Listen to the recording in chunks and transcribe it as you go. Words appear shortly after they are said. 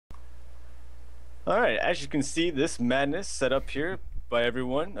All right, as you can see, this madness set up here by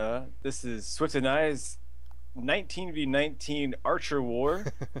everyone. This is Swift and I's 19v19 Archer War.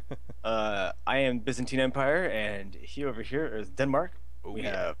 I am Byzantine Empire, and he over here is Denmark. Oh We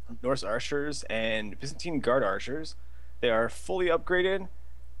yeah. have Norse archers and Byzantine Guard archers. They are fully upgraded,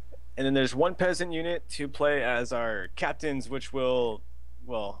 and then there's one peasant unit to play as our captains, which will,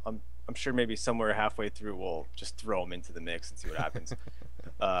 well, I'm sure maybe somewhere halfway through we'll just throw them into the mix and see what happens.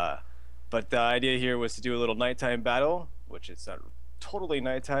 Uh, but the idea here was to do a little nighttime battle, which it's not totally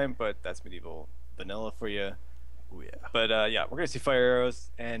nighttime, but that's medieval vanilla for you. Oh yeah. But yeah, we're gonna see fire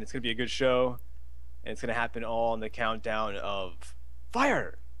arrows, and it's gonna be a good show, and it's gonna happen all in the countdown of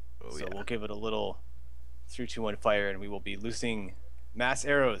fire. Oh So yeah. we'll give it a little 3, 2, 1 fire, and we will be loosing mass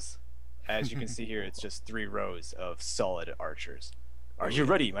arrows. As you can see here, it's just 3 rows of solid archers. Are Oh you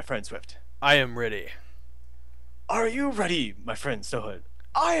yeah. ready, my friend Swift? I am ready. Are you ready, my friend Snowhood?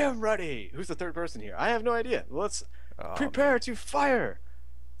 I am ready. Who's the third person here? I have no idea. Let's Oh prepare man. to fire.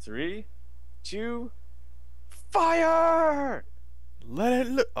 3, 2, fire! Let it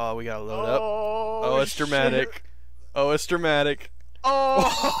look. Oh, we gotta load up. Oh, Oh, it's shit. dramatic. Oh, it's dramatic. Oh!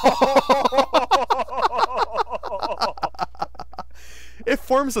 It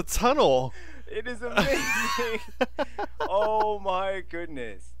forms a tunnel. It is amazing. Oh my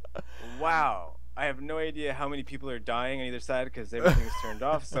goodness. Wow. I have no idea how many people are dying on either side because everything's turned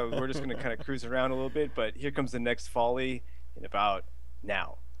off. So we're just going to kind of cruise around a little bit. But here comes the next volley in about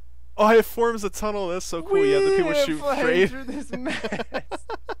now. Oh, it forms a tunnel. That's so cool. Yeah, the people shoot flying straight. through this mess.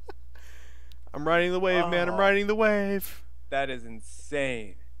 I'm riding the wave, man. I'm Oh, riding the wave. that is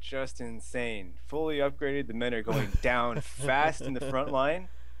insane. Just insane. Fully upgraded. The men are going down fast in the front line.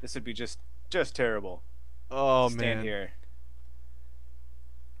 This would be just terrible. Oh Stand man. here.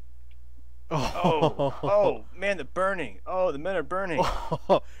 Oh, Oh. oh, man, the burning. Oh, the men are burning.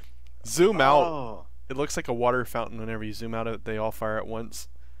 Zoom out. Oh, It looks like a water fountain whenever you zoom out. They all fire at once.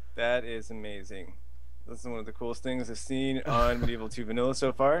 that is amazing. This is one of the coolest things I've seen on Medieval 2 Vanilla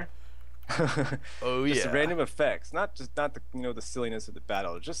so far. Oh Just the yeah. random effects, not the the silliness of the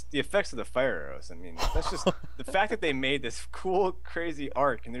battle, just the effects of the fire arrows. I mean, that's just the fact that they made this cool, crazy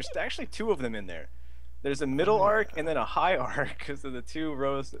arc, and there's actually 2 of them in there. There's a middle Oh arc yeah. and then a high arc because of the 3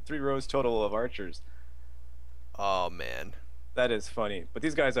 rows total of archers. Oh man. That is funny. But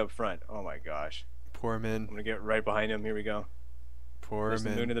these guys up front, oh my gosh. Poor I'm men. gonna get right behind him. Here we go. Poor There's the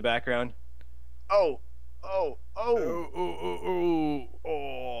moon men. in the background. Oh, oh, oh. Oh, oh, oh,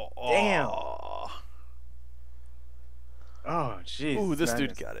 oh, oh, Damn. oh. Oh, jeez. Ooh, this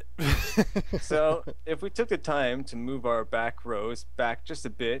dude Madness. got it. So, if we took the time to move our back rows back just a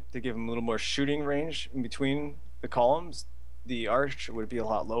bit to give them a little more shooting range in between the columns, the arch would be a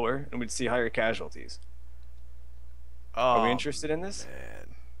lot lower and we'd see higher casualties. Are we Oh interested in this?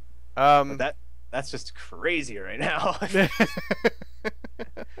 man. But that's just crazy right now.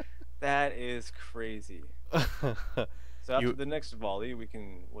 That is crazy. So after You the next volley, we'll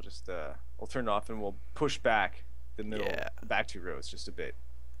turn it off and we'll push back the middle, yeah, the back 2 rows just a bit.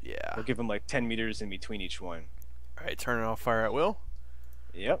 yeah. We'll give them like 10 meters in between each one. All right, turn it off. Fire at will.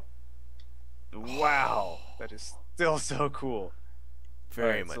 Yep. Wow, that is still so cool. Very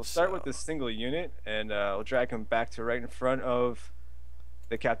Alright, much so we'll start so. with this single unit, and we'll drag him back to right in front of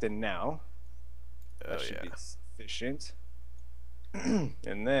the captain now. Oh That should yeah. be sufficient.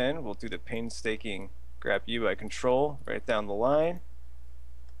 And then we'll do the painstaking grab you by control right down the line.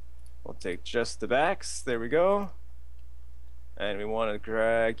 We'll take just the backs. There we go. And we want to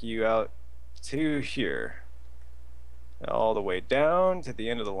drag you out to here. All the way down to the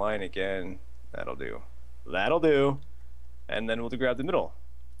end of the line again. That'll do. That'll do. And then we'll grab the middle.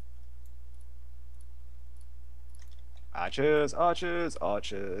 Arches, arches,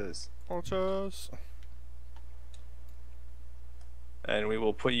 arches. Archers. And we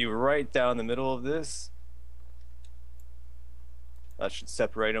will put you right down the middle of this. That should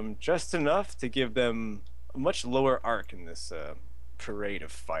separate them just enough to give them a much lower arc in this parade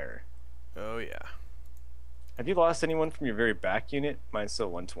of fire. Oh yeah. Have you lost anyone from your very back unit? Mine's still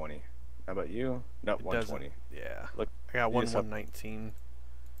 120. How about you? No, It 120. doesn't. Yeah. Look, I got you one just have- 119.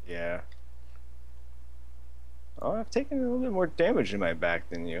 Yeah. Oh, I've taken a little bit more damage in my back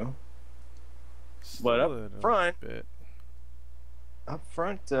than you. But Still up a little front, bit.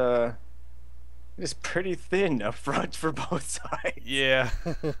 it is pretty thin up front for both sides. Yeah.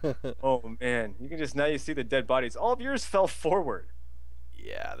 Oh man, you can just now you see the dead bodies. All of yours fell forward.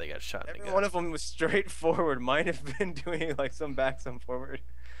 Yeah, they got shot in the Every gut. one of them was straight forward. Mine have been doing like some back, some forward.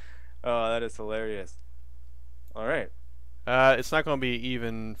 Oh, that is hilarious. All right. It's not going to be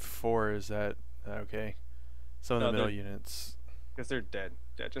even 4. Is that okay? Some of No, the middle they're- units. because they're dead.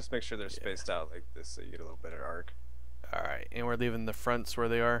 Yeah, just make sure they're Yeah. spaced out like this so you get a little better arc. Alright, and we're leaving the fronts where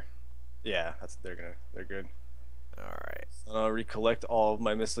they are. Yeah, they're good. Alright. So I'll recollect all of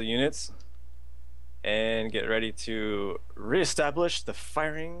my missile units and get ready to reestablish the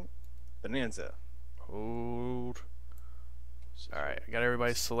firing bonanza. Hold. Alright, I got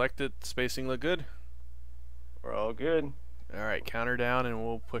everybody selected. Spacing look good? We're all good. Alright, counter down and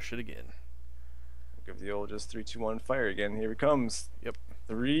we'll push it again. Give the old just 3, 2, 1 fire again. Here it comes. Yep.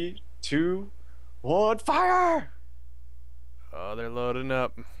 3, 2, 1 fire! Oh, they're loading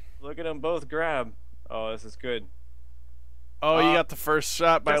up. Look at them both grab. Oh, this is good. Oh, you got the first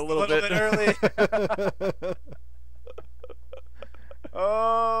shot by a just little bit early.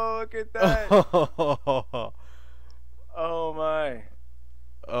 Oh, look at that. Oh my.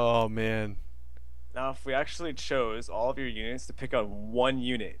 Oh man. Now, if we actually chose all of your units to pick out one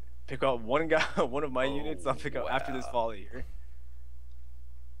unit, pick out one guy, one of my units, I'll pick out after this volley here.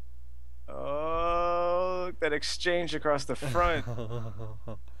 Oh, look, that exchange across the front.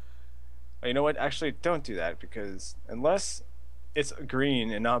 Oh, you know what? Actually, don't do that because unless it's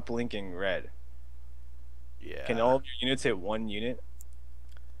green and not blinking red, Yeah. can all of your units hit one unit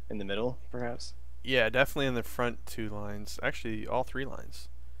in the middle, perhaps? Yeah, definitely in the front 2 lines. Actually, all 3 lines.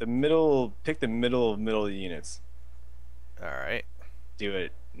 The middle, pick the middle of units. Alright. Do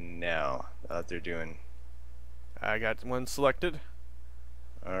it now. That they're doing. I got one selected.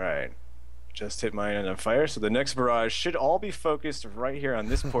 Alright. Just hit mine on fire. So the next barrage should all be focused right here on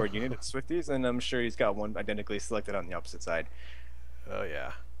this poor unit of Swifties, and I'm sure he's got one identically selected on the opposite side. Oh,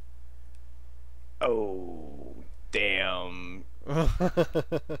 yeah. Oh, damn.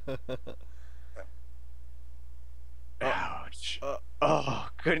 Ouch. Oh,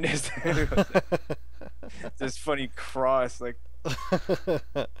 goodness. This funny cross, like. You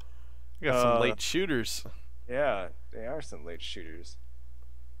got some late shooters. Yeah, they are some late shooters.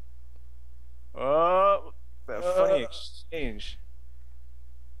 Oh, that funny exchange.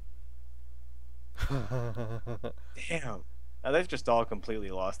 Damn. Now they've just all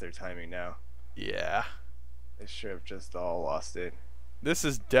completely lost their timing now. Yeah. They should have just all lost it. This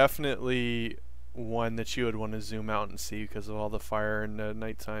is definitely one that you would want to zoom out and see because of all the fire and the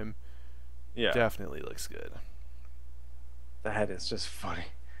nighttime. Yeah. Definitely looks good. That is just funny.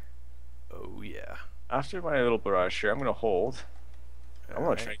 Oh, yeah. After my little barrage here, I'm going to hold. I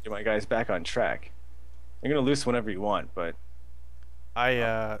want to try to get my guys back on track. You're going to lose whenever you want, but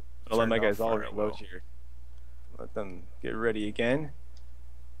I'll let my guys all reload here. Let them get ready again.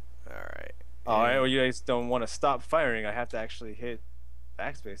 Alright. Alright, well, you guys don't want to stop firing. I have to actually hit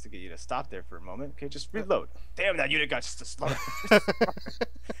backspace to get you to stop there for a moment. Okay, just reload. Damn, that unit got slow.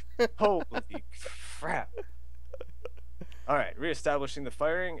 Holy crap. Alright, reestablishing the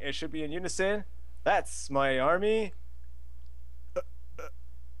firing. It should be in unison. That's my army.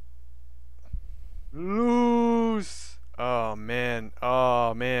 Loose. Oh, man.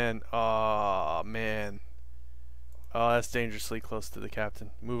 Oh, man. Oh, man. Oh, that's dangerously close to the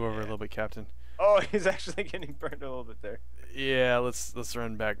captain. Move over a little bit, Captain. Oh, he's actually getting burned a little bit there. Yeah, let's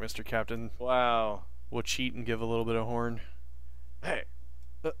run back, Mr. Captain. Wow. We'll cheat and give a little bit of horn. Hey.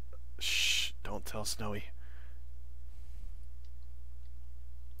 Shh, don't tell Snowy.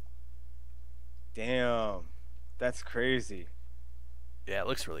 Damn. That's crazy. Yeah, it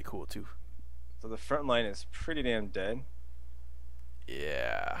looks really cool, too. So the front line is pretty damn dead.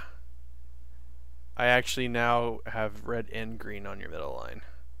 Yeah. I actually now have red and green on your middle line.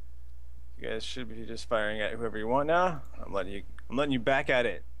 You guys should be just firing at whoever you want now. I'm letting you back at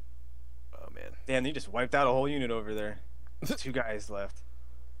it. Oh man. Damn, you just wiped out a whole unit over there. There's 2 guys left.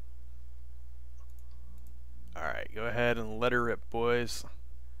 Alright, go ahead and let her rip, boys.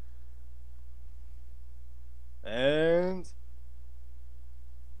 And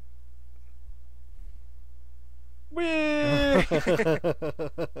whee!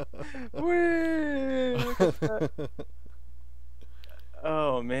 Whee! Look at that.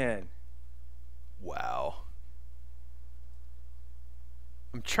 Oh man. Wow.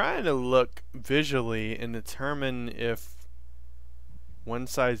 I'm trying to look visually and determine if one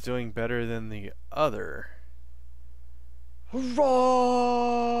side's doing better than the other. Hurrah!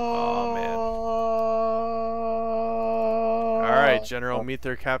 Oh man. Alright, General, meet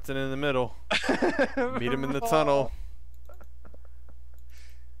their captain in the middle. Meet him in the tunnel.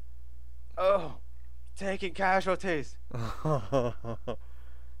 Oh, taking casualties.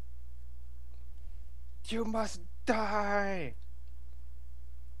 You must die.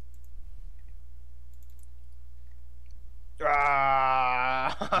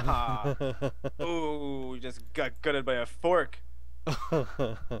 Ah! Ooh, just got gutted by a fork.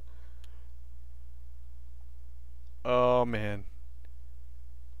 Oh man.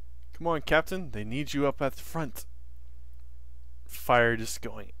 Come on, Captain. They need you up at the front. Fire just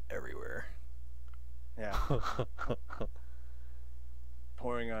going everywhere. Yeah.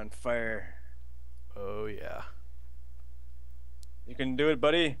 Pouring on fire. Oh, yeah. You can do it,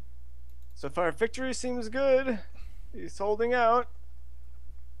 buddy. So far, victory seems good. He's holding out.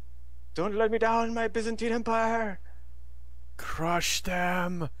 Don't let me down, my Byzantine Empire. Crush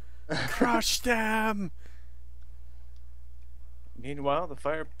them! Crush them! Meanwhile, the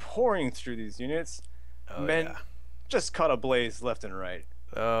fire pouring through these units. Oh, Men yeah. just caught ablaze left and right.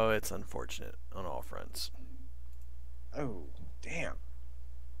 Oh, it's unfortunate on all fronts. Oh, damn.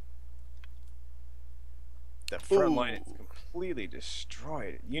 The front line is completely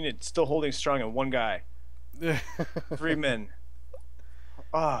destroyed. Unit still holding strong on one guy. 3 men.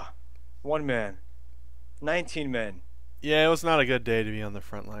 Ah, 1 man. 19 men. Yeah, it was not a good day to be on the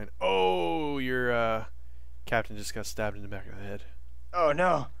front line. Oh, your captain just got stabbed in the back of the head. Oh,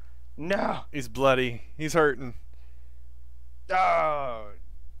 no. No. He's bloody. He's hurting. Oh.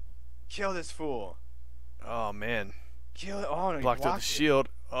 Kill this fool. Oh, man. Kill it. Oh, no, he Blocked out the it. shield.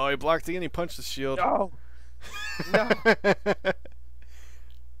 Oh, he blocked again. He punched the shield. No. No.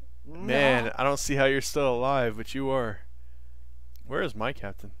 Man, No. I don't see how you're still alive, but you are. Where is my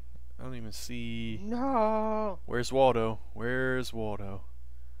captain? I don't even see. No. Where's Waldo? Where's Waldo?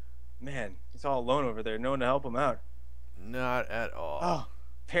 Man, he's all alone over there. No one to help him out. Not at all. Oh,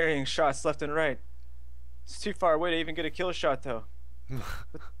 parrying shots left and right. It's too far away to even get a kill shot, though.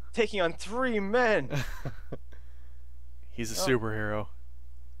 Taking on 3 men. He's a superhero.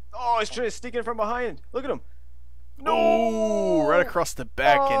 Oh, he's trying to sneak in from behind. Look at him. No! Right across the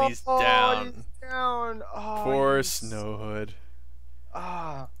back, and he's down. He's down. Oh, Poor he's... Snowhood.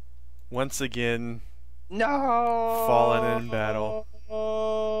 Ah. Once again, No. fallen in battle.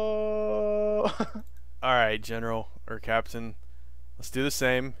 Oh. Alright, General, or Captain. Let's do the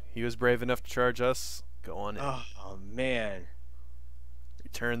same. He was brave enough to charge us. Go on in. Oh, man.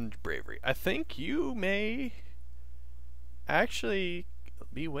 Return bravery. I think you may actually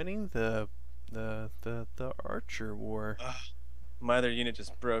be winning the Archer War. My other unit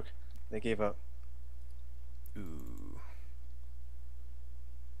just broke. They gave up. Ooh.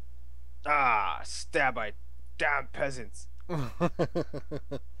 Ah, stabbed by damn peasants.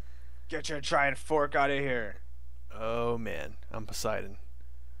 Get your trident fork out of here. Oh man, I'm Poseidon.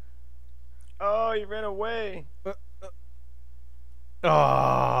 Oh, he ran away.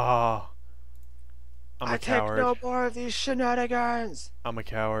 Oh, I'm a I coward. take no more of these shenanigans. I'm a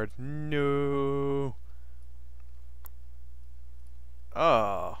coward. No.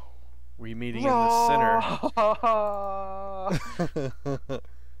 Oh, we meeting in the center.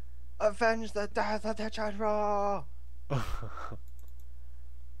 Avenge the death of the general.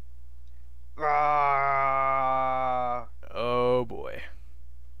 Oh boy.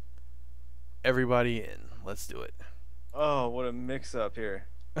 Everybody in. Let's do it. Oh, what a mix-up here.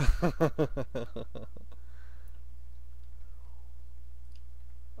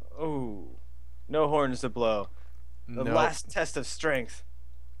 Oh, no horns to blow. The Nope. last test of strength.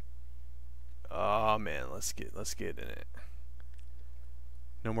 Oh man, let's get in it.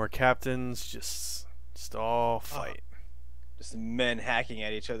 No more captains, just all fight. Just men hacking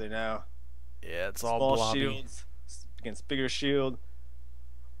at each other now. Yeah, it's all Small blobby. shields against bigger shield.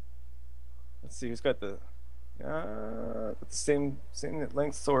 Let's see who's got the same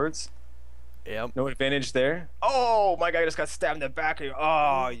length swords. Yep. No advantage there. Oh, my guy just got stabbed in the back.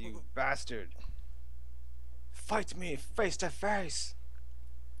 Oh, you bastard! Fight me face to face.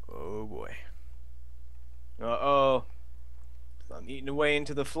 Oh boy. Uh-oh. I'm eating away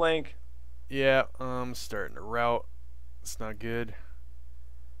into the flank. Yeah, starting to rout. It's not good.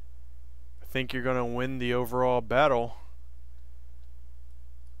 I think you're gonna win the overall battle.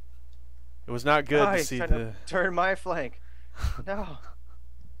 It was not good to he's see trying the. to turn my flank. No.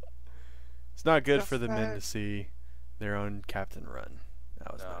 It's not good Just for the men that. to see their own captain run.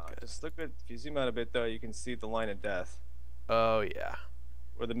 That was not good. Just look at. If you zoom out a bit, though, you can see the line of death, Oh yeah.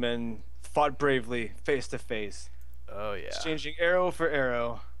 where the men fought bravely, face to face, Oh yeah. exchanging arrow for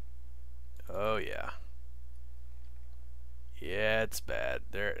arrow. Oh yeah. Yeah, it's bad.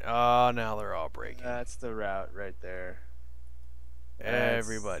 Oh, now they're all breaking. That's the route right there.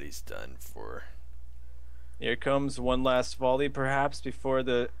 Everybody's done for. Here comes one last volley, perhaps, before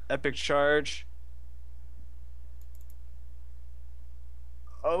the epic charge.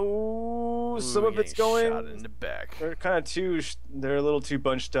 Oh, some Ooh, of it's getting going. shot in the back. They're kind of they're a little too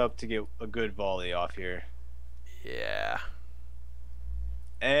bunched up to get a good volley off here. Yeah.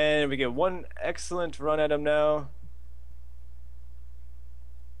 And we get one excellent run at him now.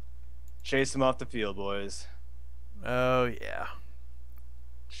 Chase him off the field, boys. Oh yeah.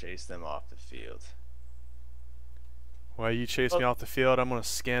 chase them off the field. While you chase me Well, off the field, I'm gonna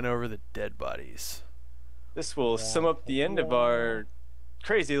scan over the dead bodies. this will sum up the end of our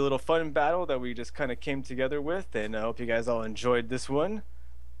crazy little fun battle that we just kind of came together with, and I hope you guys all enjoyed this one.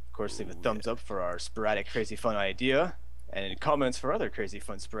 Of course, leave a Ooh, thumbs up for our sporadic crazy fun idea, and comments for other crazy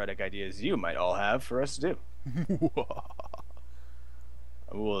fun sporadic ideas you might all have for us to do. yeah.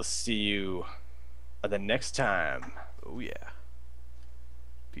 We'll see you the next time. Oh yeah.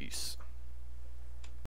 Peace.